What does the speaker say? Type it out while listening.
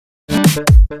From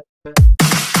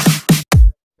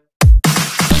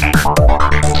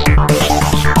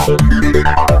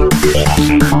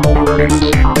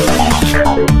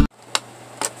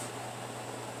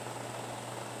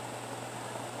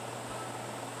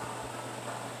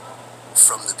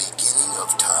the beginning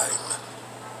of time,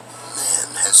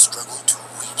 man has struggled to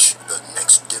reach the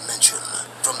next dimension.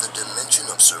 From the dimension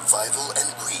of survival and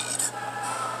greed,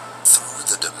 through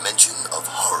the dimension of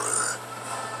horror,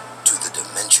 to the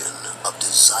dimension of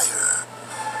desire.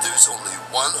 There's only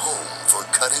one home for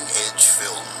cutting-edge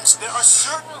films. There are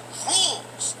certain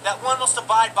rules that one must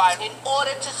abide by in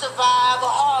order to survive a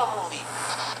horror movie.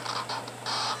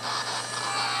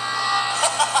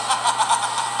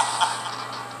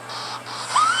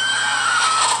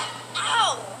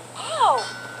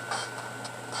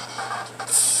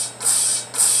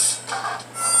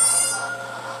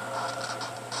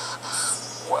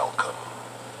 Welcome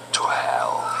to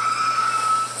hell.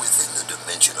 Within the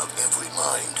dimension of every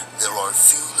mind, there are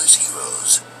fearless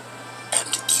heroes and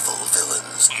evil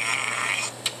villains.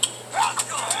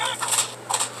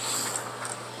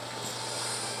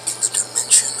 In the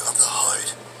dimension of the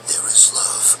heart, there is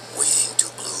love waiting to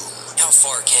bloom. How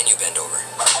far can you bend over?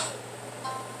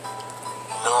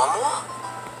 Normal?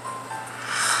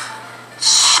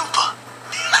 Super.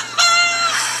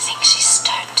 I think she's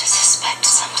starting to suspect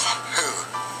something. Who?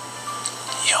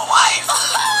 Your wife.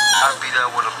 I'd be there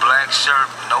with a black shirt,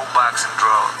 no boxing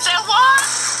drawers. Say what?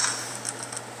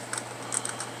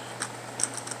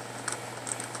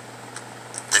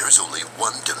 There's only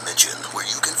one dimension where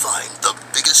you can find the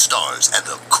biggest stars and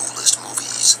the coolest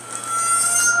movies.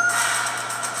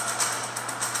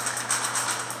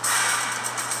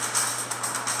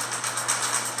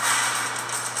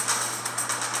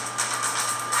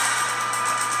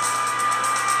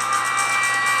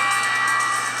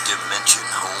 Dimension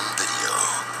Home Video.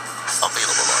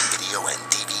 Available on video and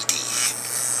DVD.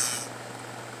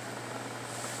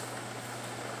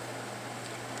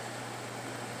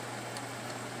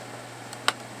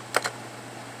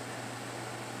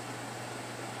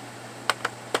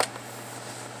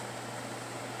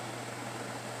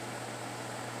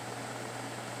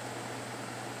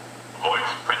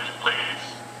 Voice print, please.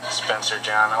 Spencer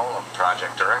John Olam,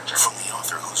 project director. From the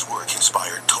author whose work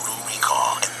inspired Total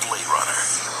Recall and Blade Runner,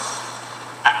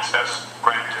 Access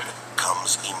granted.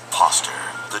 comes Impostor,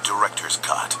 the director's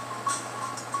cut.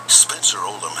 Spencer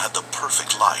Olam had the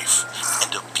perfect life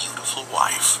and a beautiful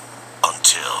wife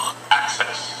until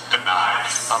Access denied.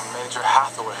 I'm Major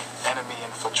Hathaway, enemy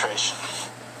infiltration.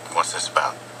 What's this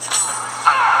about?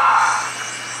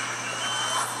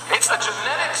 It's a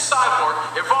genetic cyborg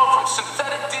evolved from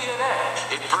synthetic DNA.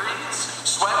 It breathes,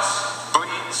 sweats,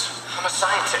 bleeds. I'm a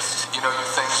scientist. You know, you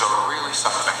things are really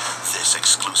something. this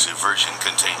exclusive version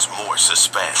contains more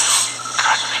suspense,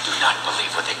 Trust me, do not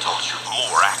believe what they told you.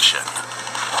 more action,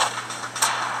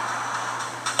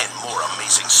 and more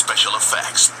amazing special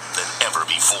effects than ever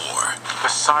before.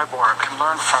 The cyborg can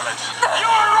learn from it.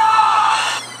 You're wrong!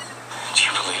 Do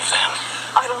you believe them?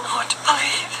 I don't know what to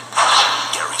believe.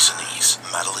 Gary Sinise,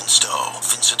 Madeline Stowe,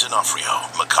 Vincent D'Onofrio,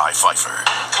 Mekhi Phifer.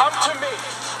 Come to me.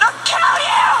 They'll kill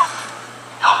you!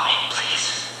 Help me,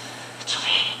 please. It's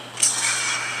me.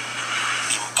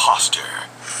 Impostor,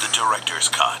 the director's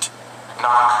cut.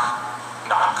 Knock.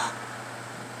 Knock.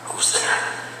 Who's there?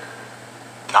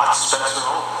 Not Spencer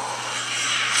Olam.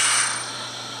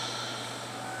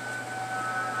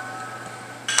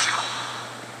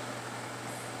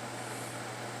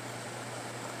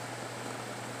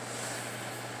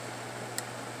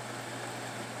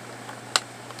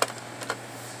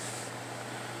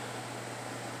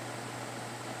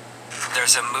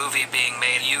 There's a movie being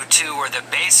made you two were the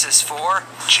basis for.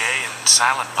 Jay and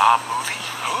Silent Bob movie?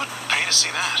 Who'd pay to see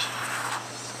that?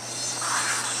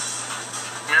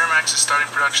 Miramax is starting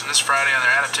production this Friday on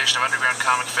their adaptation of underground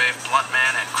comic fave Blunt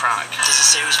Man and Chronic. Does it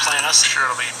say who's playing us? Sure,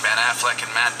 it'll be Ben Affleck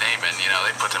and Matt Damon. You know,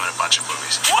 they put them in a bunch of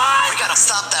movies. What? We gotta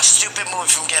stop that stupid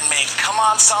movie from getting made. Come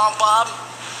on, Silent Bob.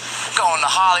 We're going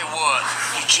to Hollywood.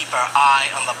 We keep our eye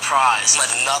on the prize.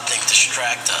 Let nothing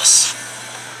distract us.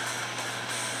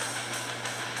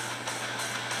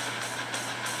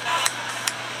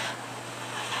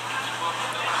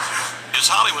 Is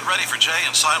Hollywood ready for Jay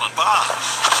and Silent Bob?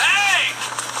 Hey!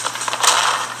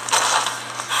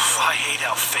 I hate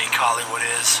how fake Hollywood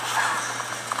is.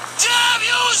 Damn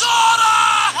you's order!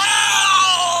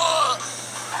 Hell!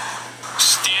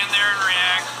 Stand there and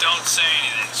react. Don't say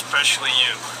anything, especially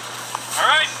you. All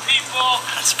right, people.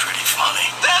 That's pretty funny.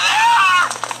 They're there!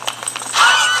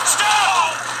 Let's go!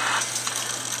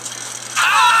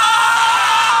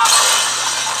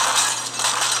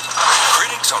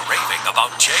 Critics are raving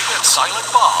about Jay and Silent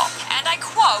Bob. And I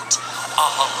quote, A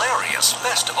hilarious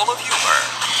festival of humor.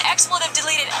 expletive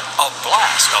deleted, A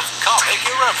blast of comic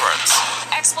irreverence.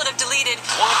 expletive deleted,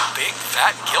 One big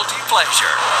fat guilty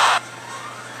pleasure.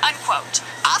 unquote.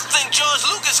 I think George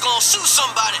Lucas gonna sue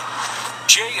somebody.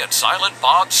 Jay and Silent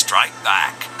Bob Strike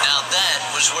Back. Now that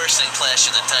was worse than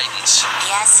Clash of the Titans.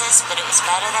 Yes, sis, but it was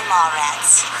better than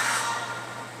Mallrats.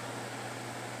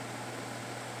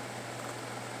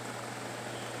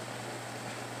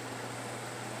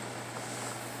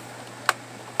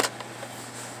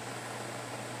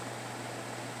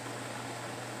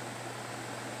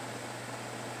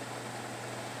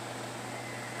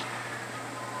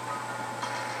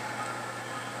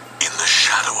 In the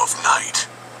shadow of night,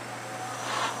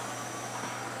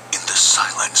 in the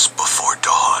silence before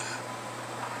dawn,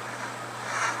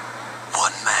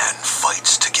 one man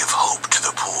fights to give hope to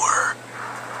the poor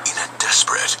in a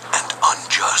desperate and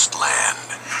unjust land.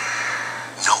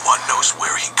 No one knows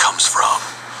where he comes from,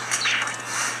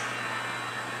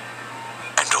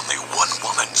 and only one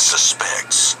woman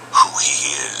suspects who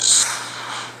he is.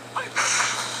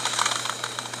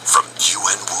 From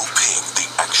Yuen Wu Ping, the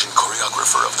action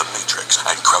choreographer of The Matrix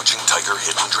and Crouching Tiger,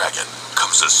 Hidden Dragon,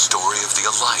 comes a story of the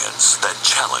alliance that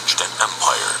challenged an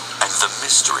empire and the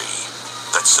mystery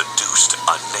that seduced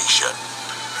a nation.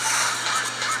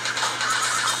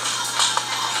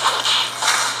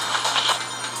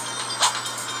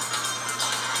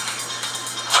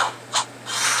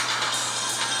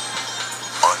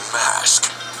 Unmask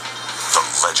the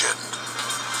legend.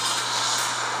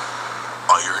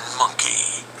 Iron Monkey.